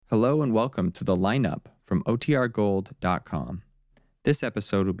Hello and welcome to The Lineup from OTRGold.com. This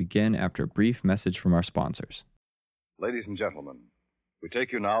episode will begin after a brief message from our sponsors. Ladies and gentlemen, we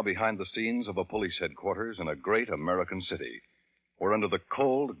take you now behind the scenes of a police headquarters in a great American city, where under the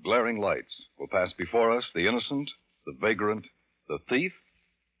cold, glaring lights will pass before us the innocent, the vagrant, the thief,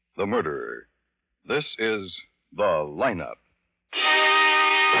 the murderer. This is The Lineup.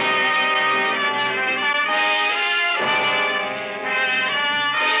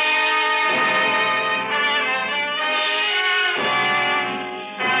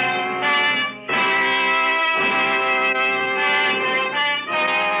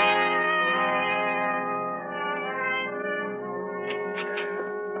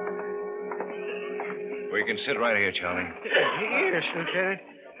 We can sit right here, Charlie. Yes, Lieutenant.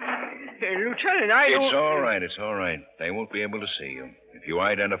 Lieutenant, I don't... It's all right. They won't be able to see you. If you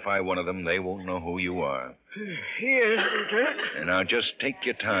identify one of them, they won't know who you are. Yes, Lieutenant. And now just take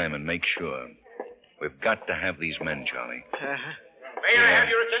your time and make sure. We've got to have these men, Charlie. May I have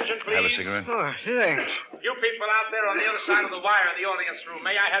your attention, please? Have a cigarette? Oh, thanks. You people out there on the other side of the wire in the audience room,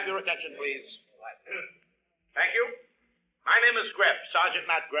 may I have your attention, please? Thank you. My name is Greb, Sergeant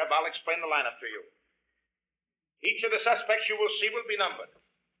Matt Greb. I'll explain the lineup to you. Each of the suspects you will see will be numbered.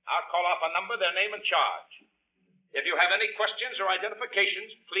 I'll call off a number, their name, and charge. If you have any questions or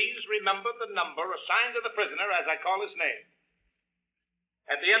identifications, please remember the number assigned to the prisoner as I call his name.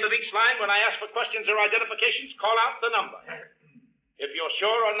 At the end of each line, when I ask for questions or identifications, call out the number. If you're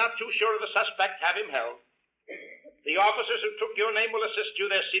sure or not too sure of the suspect, have him held. The officers who took your name will assist you.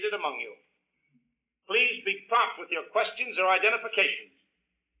 They're seated among you. Please be prompt with your questions or identifications.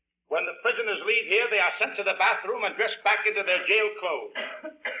 When the prisoners leave here, they are sent to the bathroom and dressed back into their jail clothes.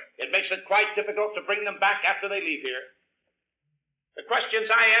 It makes it quite difficult to bring them back after they leave here. The questions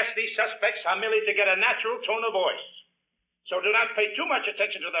I ask these suspects are merely to get a natural tone of voice. So do not pay too much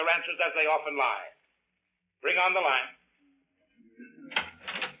attention to their answers as they often lie. Bring on the line.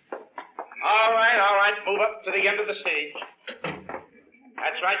 All right. Move up to the end of the stage.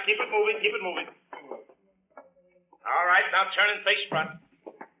 That's right. Keep it moving. All right, now turn and face front.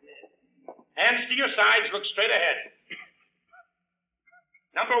 Hands to your sides, look straight ahead.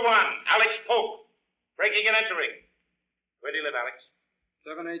 Number 1, Alex Polk, breaking and entering. Where do you live, Alex?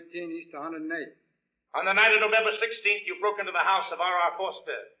 718 East 108. On the night of November 16th, you broke into the house of R.R.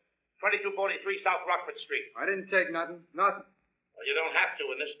 Foster, 2243 South Rockford Street. I didn't take nothing. Nothing. Well, you don't have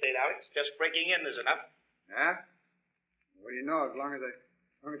to in this state, Alex. Just breaking in is enough. Yeah? What do you know? As long as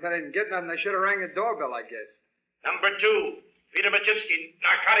I didn't get nothing, I should have rang the doorbell, I guess. Number 2, Peter Machinsky,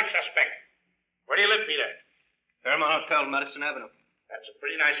 narcotic suspect. Where do you live, Peter? Fairmont Hotel, Madison Avenue. That's a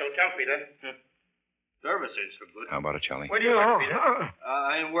pretty nice hotel, Peter. Service ain't so good. How about it, Charlie? Where do you work, Peter?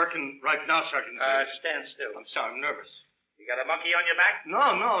 I ain't working right now, Sergeant. Stand still. I'm sorry, I'm nervous. You got a monkey on your back? No,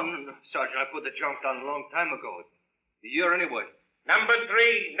 Sergeant. I put the junk down a long time ago. A year anyway. Number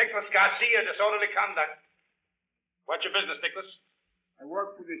 3, Nicholas Garcia, disorderly conduct. What's your business, Nicholas? I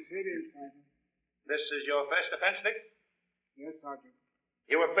work for the city, Sergeant. This is your first offense, Nick? Yes, Sergeant.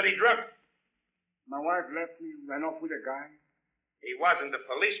 You were pretty drunk. My wife left me, ran off with a guy. He wasn't a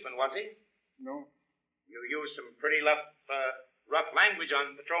policeman, was he? No. You used some pretty rough language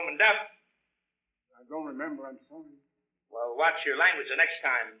on Patrolman Duff. I don't remember, I'm sorry. Well, watch your language the next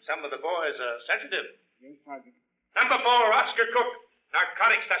time. Some of the boys are sensitive. Yes, Sergeant. Number 4, Oscar Cook,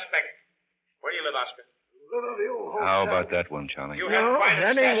 narcotic suspect. Where do you live, Oscar? How about that one, Charlie? You have quite a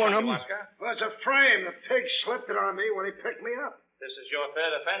that stash ain't one on of you, 'em. Oscar. Well, it's a frame. The pig slipped it on me when he picked me up. This is your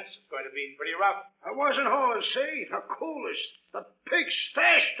third offense. It's going to be pretty rough. I wasn't hauling, see? The coolest. The pig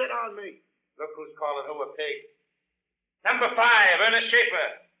stashed it on me. Look who's calling who a pig. Number 5, Ernest Schaefer,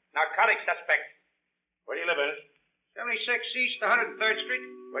 narcotic suspect. Where do you live, Ernest? 76 East 103rd Street.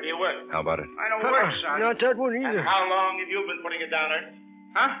 Where do you work? How about it? I don't work, Sergeant. Not that one And either. how long have you been putting it down, Ernest?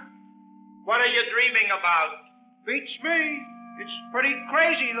 Huh? What are you dreaming about? Beats me. It's pretty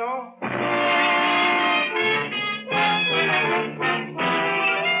crazy, though.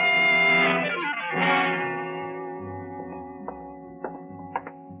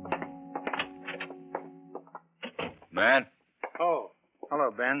 Matt? Oh, hello,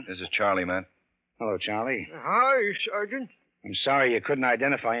 Ben. This is Charlie, Matt. Hello, Charlie. Hi, Sergeant. I'm sorry you couldn't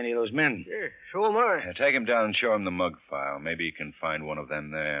identify any of those men. Yeah, so am I. Take him down and show him the mug file. Maybe you can find one of them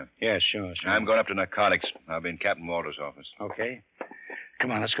there. Yeah, sure. I'm going up to narcotics. I'll be in Captain Walter's office. Okay.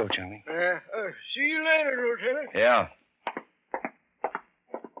 Come on, let's go, Charlie. See you later, Lieutenant. Yeah.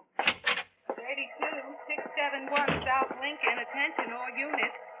 32671 South Lincoln. Attention, all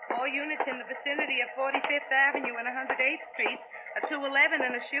units. All units in the vicinity of 45th Avenue and 108th Street. A 211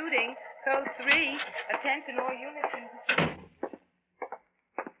 and a shooting. Code 3. Attention, all units in...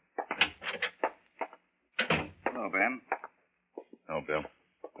 Hello, Ben. Oh, Bill.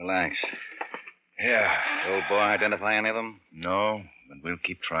 Relax. Yeah. The old boy identify any of them? No, but we'll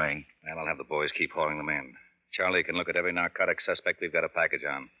keep trying. Well, I'll have the boys keep hauling them in. Charlie can look at every narcotic suspect we've got a package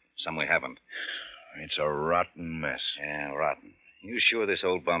on. Some we haven't. It's a rotten mess. Yeah, rotten. You sure this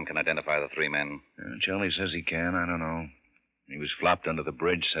old bum can identify the three men? Charlie says he can. I don't know. He was flopped under the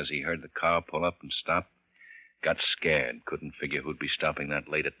bridge, says he heard the car pull up and stop. Got scared. Couldn't figure who'd be stopping that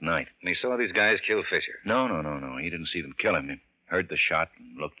late at night. And he saw these guys kill Fisher. No. He didn't see them kill him. He heard the shot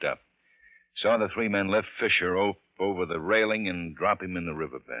and looked up. Saw the three men lift Fisher over the railing and drop him in the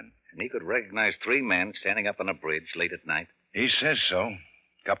riverbed. And he could recognize three men standing up on a bridge late at night? He says so.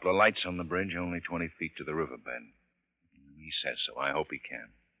 Couple of lights on the bridge, only 20 feet to the riverbed. He says so. I hope he can.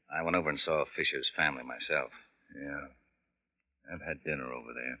 I went over and saw Fisher's family myself. Yeah. I've had dinner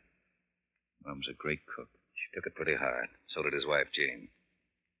over there. Mom's a great cook. She took it pretty hard. So did his wife, Jean.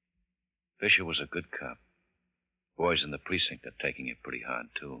 Fisher was a good cop. Boys in the precinct are taking it pretty hard,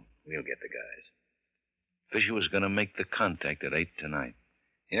 too. We'll get the guys. Fisher was going to make the contact at 8 tonight.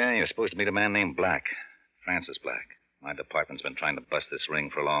 Yeah, you're supposed to meet a man named Black. Francis Black. My department's been trying to bust this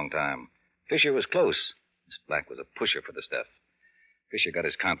ring for a long time. Fisher was close. This Black was a pusher for the stuff. Fisher got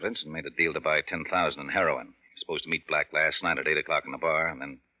his confidence and made a deal to buy $10,000 in heroin. He was supposed to meet Black last night at 8 o'clock in the bar, and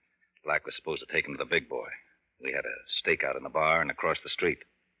then Black was supposed to take him to the big boy. We had a stakeout in the bar and across the street.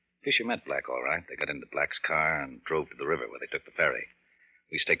 Fisher met Black all right. They got into Black's car and drove to the river where they took the ferry.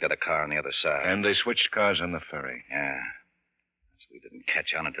 We staked out a car on the other side. And they switched cars on the ferry. Yeah. So we didn't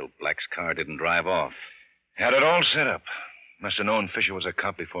catch on until Black's car didn't drive off. Had it all set up. Must have known Fisher was a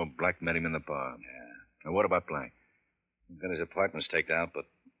cop before Black met him in the bar. Yeah. Now, what about Black? We've got his apartment staked out, but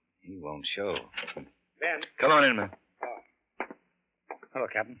he won't show. Ben. Come on in, man. Hello,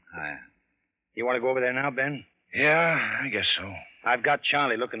 Captain. Hi. You want to go over there now, Ben? Yeah, I guess so. I've got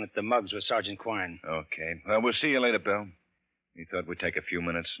Charlie looking at the mugs with Sergeant Quine. Okay. Well, we'll see you later, Bill. We thought we'd take a few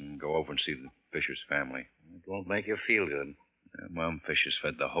minutes and go over and see the Fisher's family. It won't make you feel good. Mom Fisher's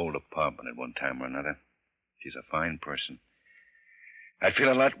fed the whole department at one time or another. She's a fine person. I'd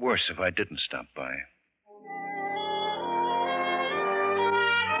feel a lot worse if I didn't stop by.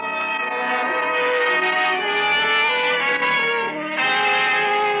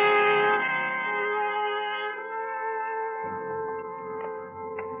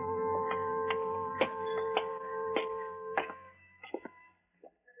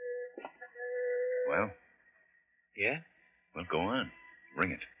 Well? Yeah? Well, go on.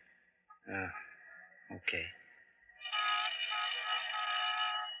 Ring it. Okay.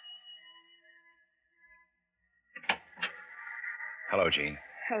 Hello, Jean.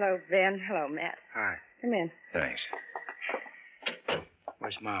 Hello, Ben. Hello, Matt. Hi. Come in. Thanks.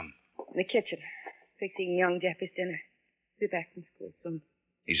 Where's Mom? In the kitchen, fixing young Jeffy's dinner. Be back from school soon.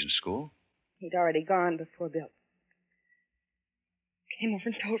 He's in school? He'd already gone before Bill came over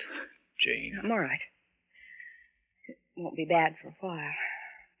and told us. Jane. I'm all right. It won't be bad for a while.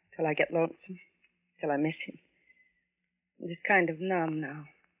 Till I get lonesome. Till I miss him. I'm just kind of numb now.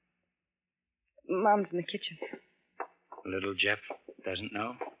 Mom's in the kitchen. Little Jeff doesn't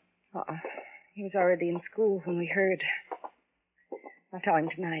know? Uh-uh. He was already in school when we heard. I'll tell him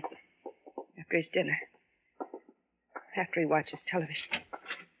tonight. After his dinner. After he watches television.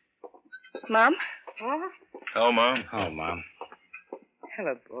 Mom? Hello, Mom. Oh, Mom.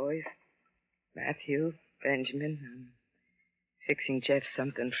 Hello, boys. Matthew, Benjamin. I'm fixing Jeff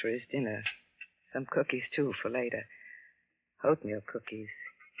something for his dinner. Some cookies, too, for later. Oatmeal cookies.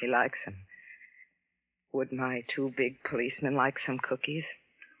 He likes them. Would my two big policemen like some cookies?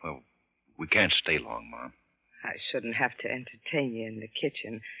 Well, we can't stay long, Mom. I shouldn't have to entertain you in the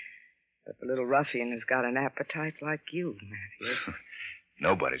kitchen. But the little ruffian has got an appetite like you, Matthew.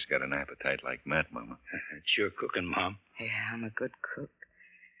 Nobody's got an appetite like Matt, Mama. It's your cooking, Mom. Yeah, I'm a good cook.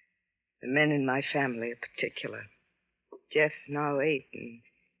 The men in my family are particular. Jeff's now 8, and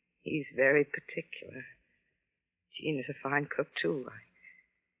he's very particular. Jean is a fine cook, too.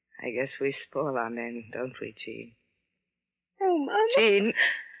 I guess we spoil our men, don't we, Jean? Oh, Mama. Jean,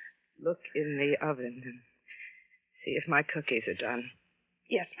 look in the oven and see if my cookies are done.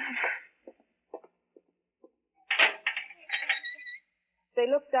 Yes, Mama. They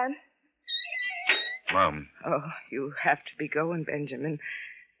look done. Mom. Oh, you have to be going, Benjamin.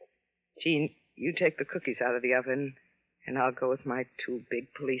 Jean, you take the cookies out of the oven, and I'll go with my two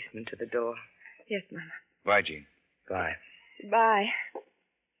big policemen to the door. Yes, Mama. Bye, Jean. Bye. Bye.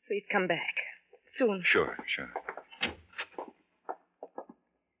 Please come back. Soon. Sure.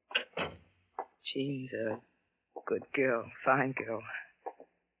 Jean's a good girl, fine girl.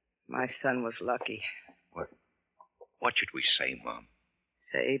 My son was lucky. What should we say, Mom?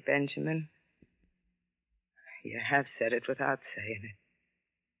 Say, Benjamin, You have said it without saying it.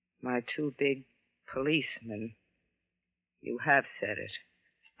 My two big policemen. You have said it.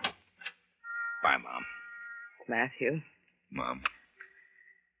 Bye, Mom. Matthew, Mom.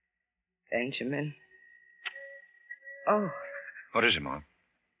 Benjamin. Oh, What is it, Mom?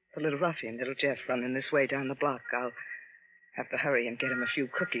 the little ruffian, little Jeff, running this way down the block. I'll have to hurry and get him a few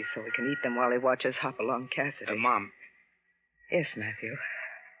cookies so we can eat them while he watches Hopalong Cassidy. Mom, Yes, Matthew.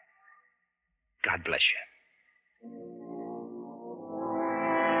 God bless you.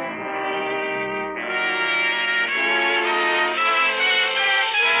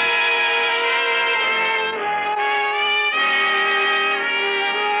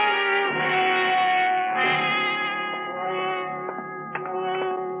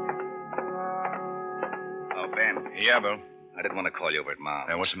 Oh, Ben. Yeah, Bill. I didn't want to call you over at Mom.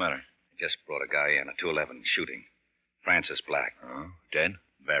 What's the matter? I just brought a guy in, a 211, shooting. Francis Black. Oh, dead?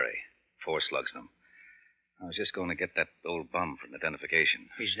 Very. 4 slugs in him. I was just going to get that old bum for an identification.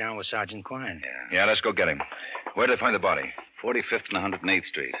 He's down with Sergeant Quine. Yeah, let's go get him. Where did they find the body? 45th and 108th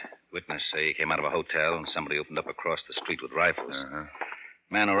Street. Witness say he came out of a hotel and somebody opened up across the street with rifles. Uh-huh.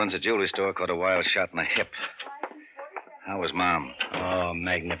 Man who runs a jewelry store caught a wild shot in the hip. How was Mom? Oh,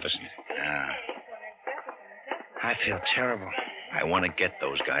 magnificent. Yeah. I feel terrible. I want to get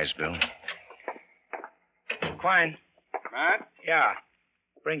those guys, Bill. Quine. Matt? Yeah.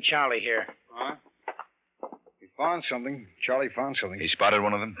 Bring Charlie here. Huh? He found something. Charlie found something. He spotted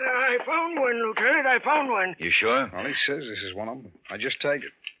one of them? I found one, Lieutenant. I found one. You sure? Well, he says this is one of them. I just tagged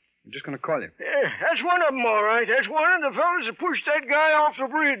it. I'm just going to call you. Yeah, that's one of them, all right. That's one of the fellas that pushed that guy off the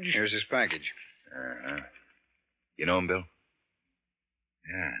bridge. Here's his package. Uh-huh. You know him, Bill?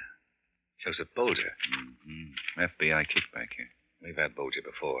 Yeah. Joseph Bolger. Mm-hmm. FBI kickback here. We've had Bolger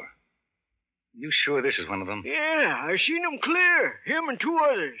before. You sure this is one of them? Yeah, I seen him clear. Him and 2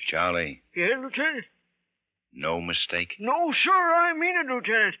 others. Charlie, Yeah, Lieutenant? no mistake? No, sir, I mean it,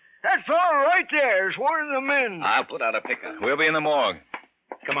 Lieutenant. That fella right there is one of the men. I'll put out a picker. We'll be in the morgue.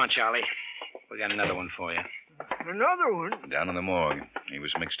 Come on, Charlie. We got another one for you. Another one? Down in the morgue. He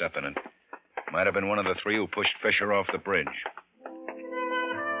was mixed up in it. Might have been one of the 3 who pushed Fisher off the bridge.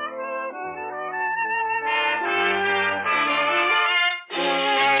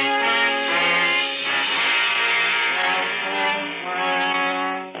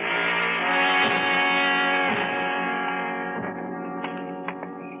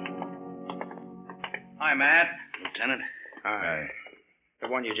 Hi, Matt. Lieutenant. Hi. The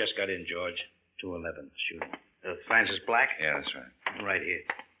one you just got in, George. 211 shooting. Francis Black? Yeah, that's right. Right here.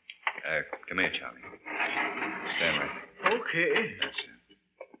 Come here, Charlie. Stand right. Okay. That's it.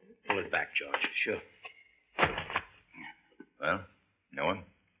 Pull it back, George. Sure. Well, know him?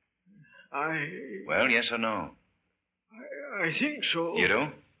 I Well, yes or no? think so. You do?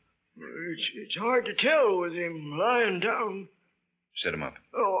 It's hard to tell with him lying down. Sit him up.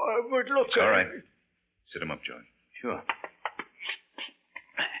 Oh, but look. It's all right. Sit him up, George. Sure.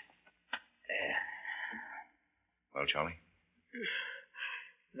 Well, Charlie?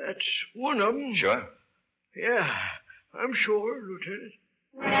 That's one of them. Sure? Yeah, I'm sure, Lieutenant.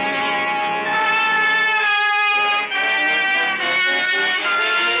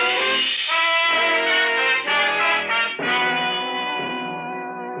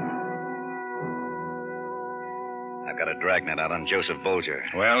 I've got a dragnet out on Joseph Bolger.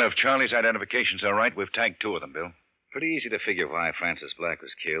 Well, if Charlie's identifications are right, we've tagged 2 of them, Bill. Pretty easy to figure why Francis Black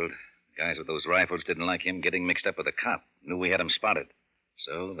was killed. Guys with those rifles didn't like him getting mixed up with a cop. Knew we had him spotted.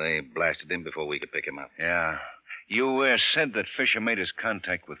 So they blasted him before we could pick him up. Yeah. You said that Fisher made his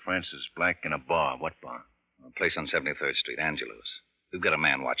contact with Francis Black in a bar. What bar? A place on 73rd Street, Angelo's. We've got a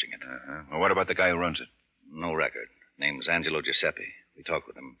man watching it. Uh-huh. Well, what about the guy who runs it? No record. Name's Angelo Giuseppe. We talked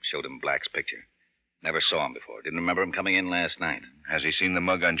with him, showed him Black's picture. Never saw him before. Didn't remember him coming in last night. Has he seen the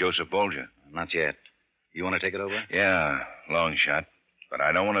mug on Joseph Bolger? Not yet. You want to take it over? Yeah, long shot. But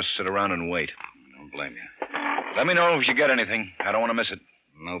I don't want to sit around and wait. Don't blame you. Let me know if you get anything. I don't want to miss it.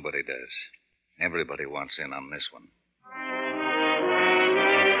 Nobody does. Everybody wants in on this one.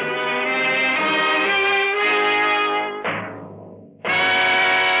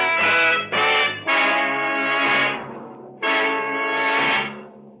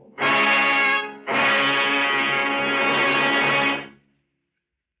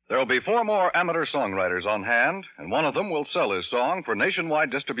 There'll be 4 more amateur songwriters on hand, and one of them will sell his song for nationwide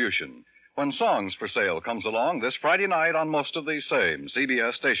distribution when Songs for Sale comes along this Friday night on most of these same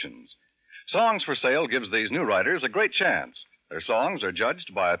CBS stations. Songs for Sale gives these new writers a great chance. Their songs are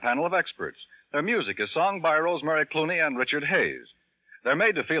judged by a panel of experts. Their music is sung by Rosemary Clooney and Richard Hayes. They're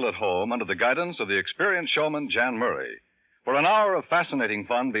made to feel at home under the guidance of the experienced showman Jan Murray. For an hour of fascinating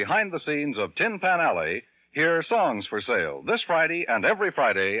fun behind the scenes of Tin Pan Alley, Hear Songs for Sale this Friday and every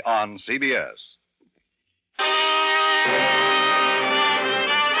Friday on CBS.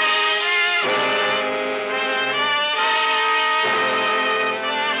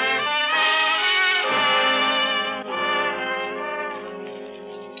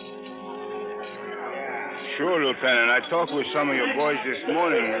 Sure, Lieutenant. I talked with some of your boys this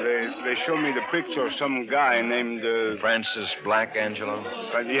morning. They showed me the picture of some guy named... Francis Black, Angelo?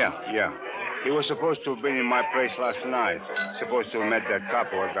 Yeah. He was supposed to have been in my place last night. Supposed to have met that cop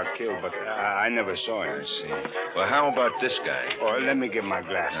who got killed, but I never saw him. I see. Well, how about this guy? Oh, let me get my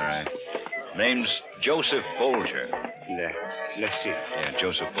glasses. All right. Name's Joseph Bolger. Let's see. Yeah,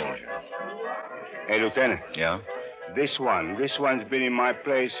 Joseph Bolger. Hey, Lieutenant. Yeah? This one's been in my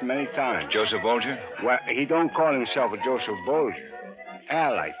place many times. Joseph Bolger? Well, he don't call himself a Joseph Bolger.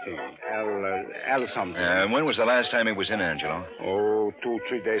 Al, I think. Al something. When was the last time he was in, Angelo? Oh,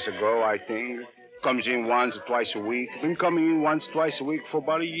 2-3 days ago, I think. Comes in once or twice a week. Been coming in once, twice a week for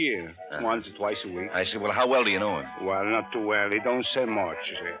about a year. Once or twice a week. I see. Well, how well do you know him? Well, not too well. He don't say much,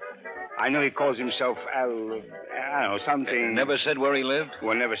 you see. I know he calls himself Al... I don't know, something... Never said where he lived?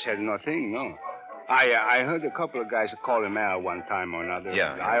 Well, never said nothing, no. I heard a couple of guys call him Al one time or another.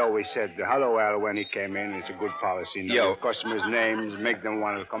 Yeah. I always said, hello, Al, when he came in. It's a good policy. Know your customers' names, make them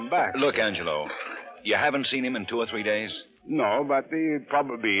want to come back. Look, Angelo, you haven't seen him in 2 or 3 days? No, but he'll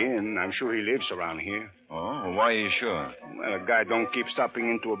probably be in. I'm sure he lives around here. Oh, well, why are you sure? Well, a guy don't keep stopping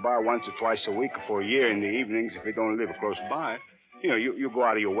into a bar once or twice a week for a year in the evenings if he don't live close by. You know, you go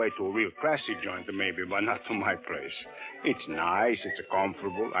out of your way to a real classy joint maybe, but not to my place. It's nice, it's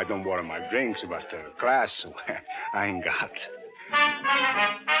comfortable. I don't water my drinks, but class, I ain't got.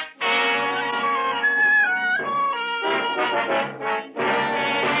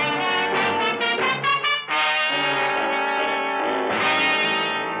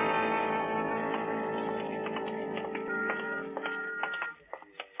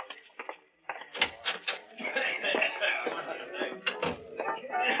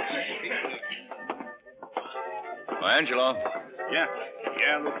 Angelo. Yeah,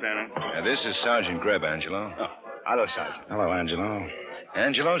 Lieutenant. This is Sergeant Greb, Angelo. Oh, hello, Sergeant. Hello, Angelo.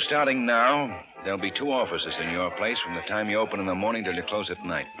 Angelo, starting now, there'll be 2 officers in your place from the time you open in the morning till you close at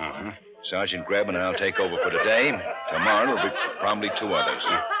night. Uh-huh. Sergeant Greb and I'll take over for today. Tomorrow there'll be probably 2 others.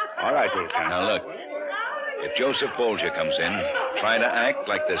 All right, Lieutenant. Now, look. If Joseph Bolger comes in, try to act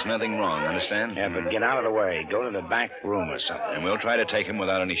like there's nothing wrong, understand? Yeah, but get out of the way. Go to the back room or something. And we'll try to take him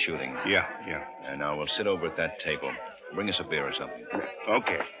without any shooting. Yeah. And now we'll sit over at that table. Bring us a beer or something.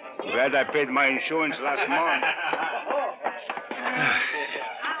 Okay. Glad I paid my insurance last month.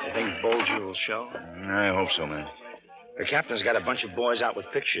 You think Bolger will show? I hope so, man. The captain's got a bunch of boys out with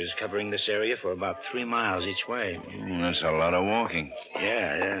pictures covering this area for about 3 miles each way. That's a lot of walking.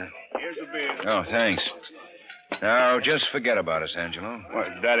 Yeah. Here's the beer. Oh, thanks. Now, just forget about us, Angelo. Well,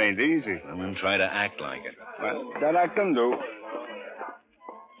 that ain't easy. And then try to act like it. Well, that I can do.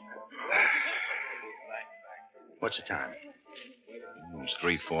 What's the time? It's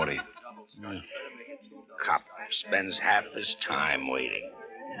 3:40. Cop spends half his time waiting.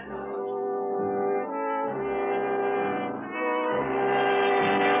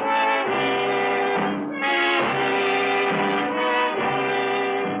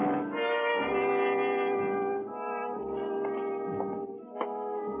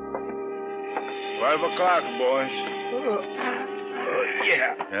 O'clock, boys.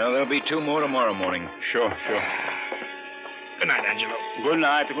 Yeah. Well, there'll be 2 more tomorrow morning. Sure. Good night, Angelo. Good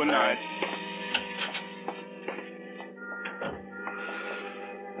night.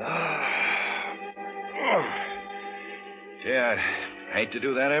 Yeah, I'd hate to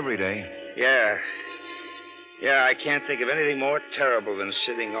do that every day. Yeah, I can't think of anything more terrible than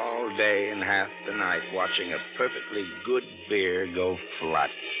sitting all day and half the night watching a perfectly good beer go flat.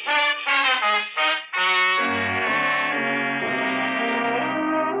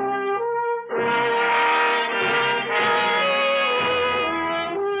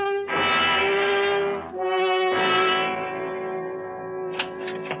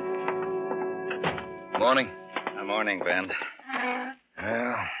 Morning. Morning, Ben.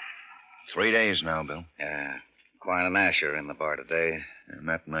 Well, 3 days now, Bill. Yeah. Quine and Asher in the bar today. And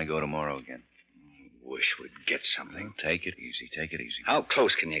Matt and I go tomorrow again. Wish we'd get something. Well, take it easy. How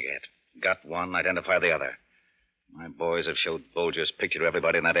close can you get? Got one, identify the other. My boys have showed Bolger's picture to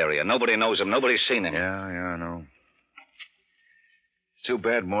everybody in that area. Nobody knows him. Nobody's seen him. Yeah, I know. It's too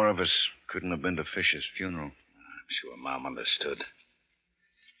bad more of us couldn't have been to Fisher's funeral. I'm sure Mom understood.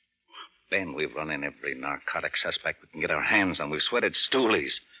 Ben, we've run in every narcotic suspect we can get our hands on. We've sweated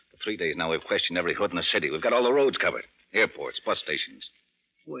stoolies. For 3 days now, we've questioned every hood in the city. We've got all the roads covered. Airports, bus stations.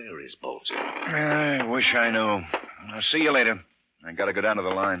 Where is Bolger? I wish I knew. I'll see you later. I gotta go down to the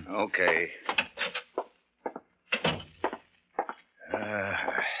line. Okay.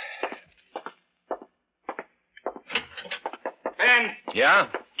 Ben! Yeah?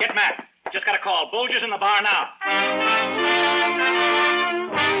 Get Matt. Just got a call. Bulger's in the bar now.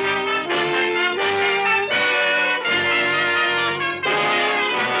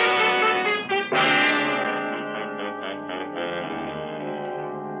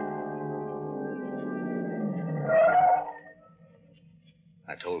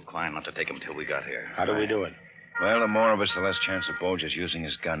 I told Quine not to take him till we got here. How do we do it? Well, the more of us, the less chance of Bolger's using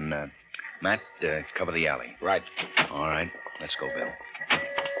his gun. Matt, cover the alley. Right. All right. Let's go, Bill.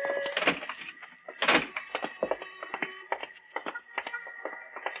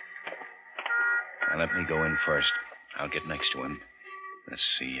 Now, let me go in first. I'll get next to him. Let's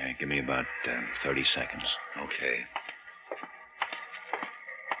see. Give me about 30 seconds. Okay.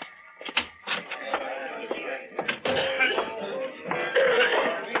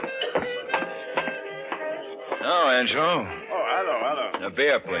 Oh, Angelo. Oh, hello. A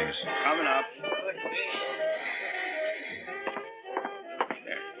beer, please. Coming up.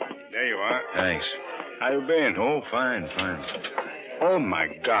 There you are. Thanks. How you been? Oh, fine. Oh, my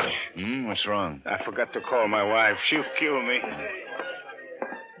gosh. What's wrong? I forgot to call my wife. She'll kill me.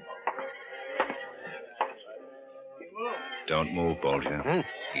 Don't move, Bolger.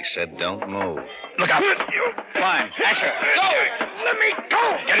 He said don't move. Look out. Fine. Asher. Go! Let me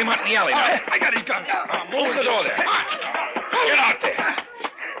go! Get him out in the alley now. I got his gun. Open the door there. Come on. Get out there.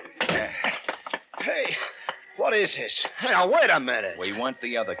 Hey, what is this? Now, wait a minute. We want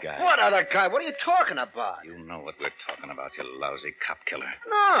the other guy. What other guy? What are you talking about? You know what we're talking about, you lousy cop killer.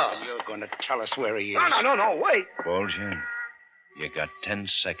 No. You're going to tell us where he is. No, wait. Bolger, you got 10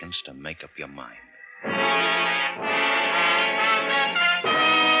 seconds to make up your mind.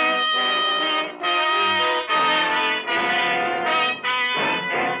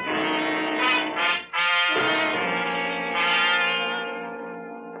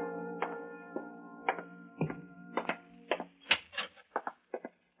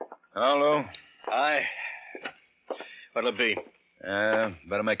 Hello? Hi. What'll it be?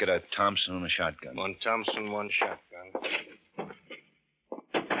 Better make it a Thompson and a shotgun. One Thompson, one shotgun.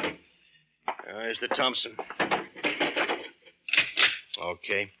 Here's the Thompson.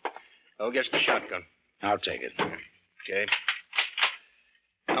 Okay. Who gets the shotgun? I'll take it. Okay.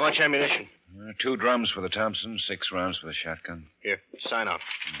 How much ammunition? 2 drums for the Thompson, 6 rounds for the shotgun. Here, sign off.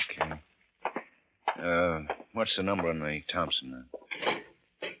 Okay. What's the number on the Thompson then?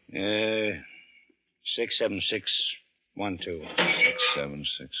 67612.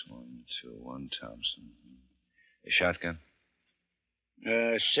 67612, Thompson. The shotgun?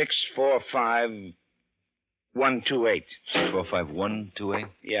 645128. 645128?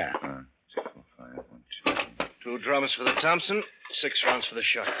 Yeah. 645128. 2 drums for the Thompson, 6 rounds for the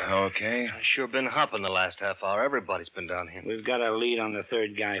shotgun. Okay. I've sure been hopping the last half hour. Everybody's been down here. We've got a lead on the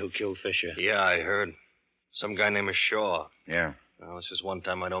third guy who killed Fisher. Yeah, I heard. Some guy named Shaw. Yeah. Well, this is one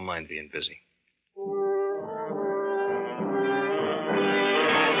time I don't mind being busy.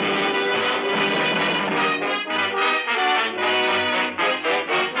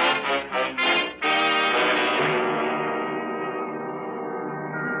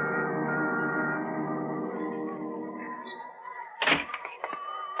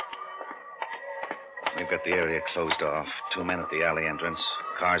 We've got the area closed off. 2 men at the alley entrance.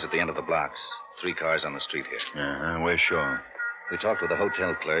 Cars at the end of the blocks. 3 cars on the street here. Where's Shaw? We talked with the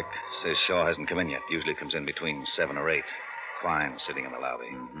hotel clerk. Says Shaw hasn't come in yet. Usually comes in between 7 or 8. Quine sitting in the lobby.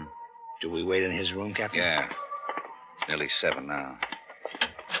 Mm-hmm. Do we wait in his room, Captain? Yeah. It's nearly 7 now.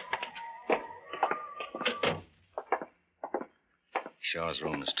 Shaw's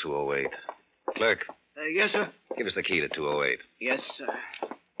room is 208. Clerk, Yes, sir. give us the key to 208. Yes, sir.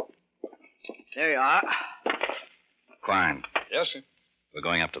 There you are. Quine, Yes, sir. we're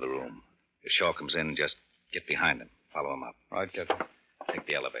going up to the room. If Shaw comes in, just get behind him. Follow him up. Right, Captain. Take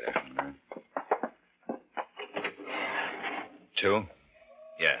the elevator. 2?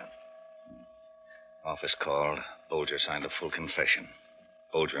 Yeah. Office called. Bolger signed a full confession.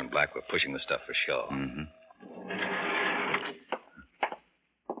 Bolger and Black were pushing the stuff for Shaw. Mm-hmm.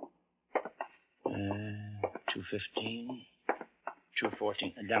 215,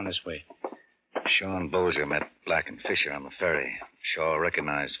 214. Down this way. Shaw and Bolger met Black and Fisher on the ferry. Shaw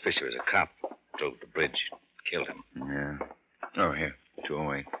recognized Fisher as a cop. Drove the bridge. Killed him. Yeah. Oh, here.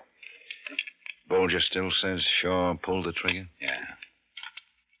 208. Bolger still says Shaw pulled the trigger? Yeah.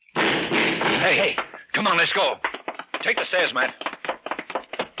 Hey. Come on, let's go. Take the stairs, Matt.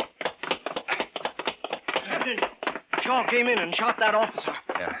 Captain, Shaw came in and shot that officer.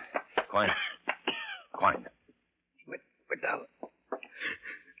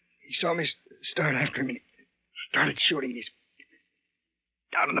 saw me start after him and he started shooting. He's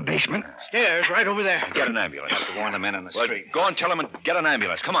down in the basement. Stairs right over there. Get an ambulance. Have to warn the men on the Well, street. go and tell them and get an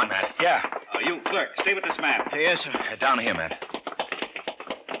ambulance. Come on, Matt. Yeah. You, clerk, stay with this man. Yes, sir. Down here, Matt.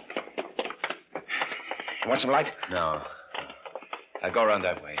 Want some light? No. Go around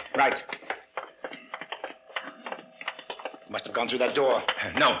that way. Right. Must have gone through that door.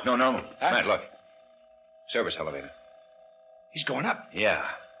 No. Huh? Matt, look. Service elevator. He's going up. Yeah.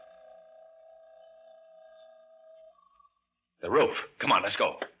 The roof. Come on, let's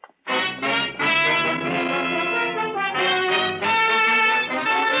go.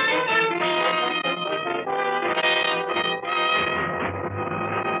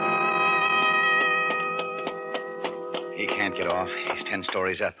 He can't get off. He's 10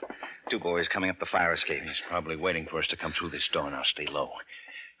 stories up. 2 boys coming up the fire escape. He's probably waiting for us to come through this door. Now stay low.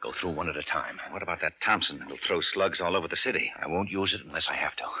 Go through one at a time. What about that Thompson? He'll throw slugs all over the city. I won't use it unless I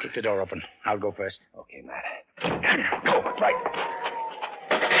have to. Keep the door open. I'll go first. Okay, Matt. Go. Right.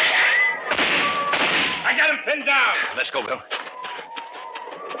 I got him pinned down. Let's go, Bill.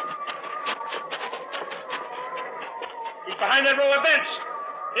 He's behind that row of vents.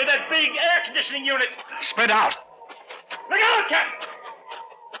 Near that big air conditioning unit. Spread out. Look out, Captain!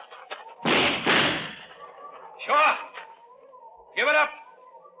 Sure. Give it up.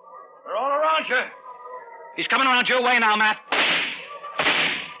 We're all around you. He's coming around your way now, Matt.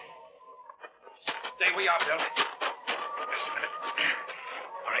 Stay where you are, Bill. Just a minute.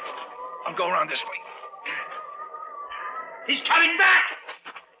 All right. I'll go around this way. He's coming back!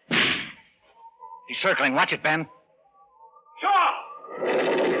 He's circling. Watch it, Ben. Sure!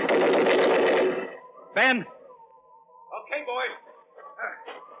 Ben! Okay, boys.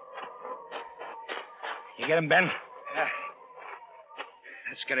 You get him, Ben?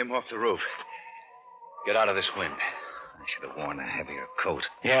 Let's get him off the roof. Get out of this wind. I should have worn a heavier coat.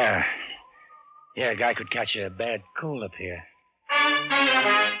 Yeah. Yeah, a guy could catch a bad cold up here.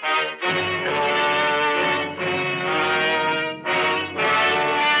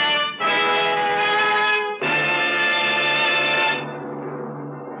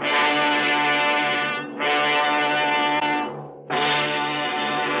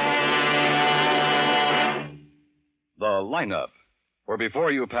 The lineup, where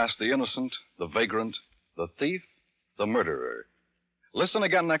before you pass the innocent, the vagrant, the thief, the murderer. Listen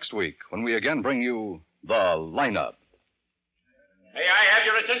again next week when we again bring you the lineup. May I have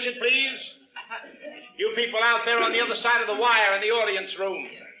your attention, please? You people out there on the other side of the wire in the audience room.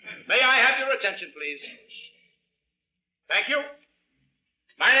 May I have your attention, please? Thank you.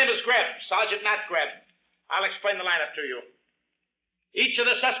 My name is Greb, Sergeant Matt Greb. I'll explain the lineup to you. Each of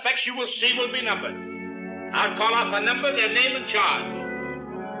the suspects you will see will be numbered. I'll call off a number, their name, and charge.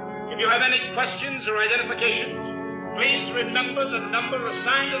 If you have any questions or identifications, please remember the number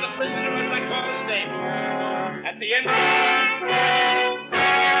assigned to the prisoner as I call his name. At the end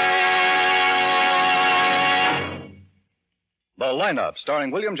The lineup,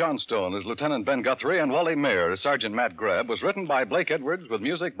 starring William Johnstone as Lieutenant Ben Guthrie and Wally Mayer as Sergeant Matt Greb, was written by Blake Edwards with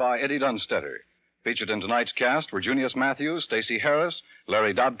music by Eddie Dunstetter. Featured in tonight's cast were Junius Matthews, Stacey Harris,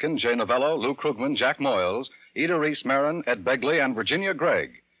 Larry Dobkin, Jay Novello, Lou Krugman, Jack Moyles, Ida Reese Marin, Ed Begley, and Virginia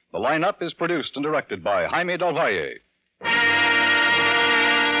Gregg. The lineup is produced and directed by Jaime Del Valle.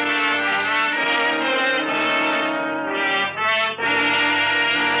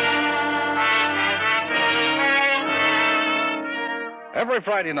 Every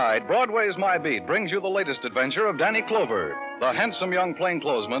Friday night, Broadway's My Beat brings you the latest adventure of Danny Clover, the handsome young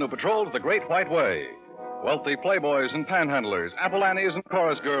plainclothesman who patrols the Great White Way. Wealthy playboys and panhandlers, apple annies and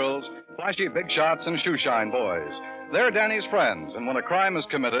chorus girls, flashy big shots and shoeshine boys. They're Danny's friends, and when a crime is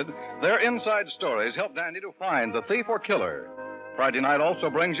committed, their inside stories help Danny to find the thief or killer. Friday night also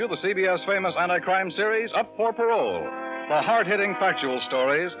brings you the CBS famous anti-crime series, Up for Parole, the hard-hitting factual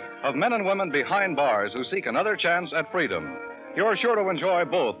stories of men and women behind bars who seek another chance at freedom. You're sure to enjoy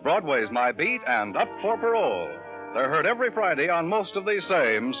both Broadway's My Beat and Up for Parole. They're heard every Friday on most of these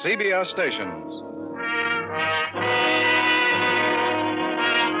same CBS stations.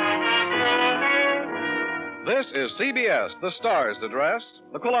 This is CBS, the Star's address,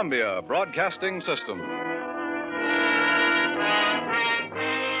 the Columbia Broadcasting System.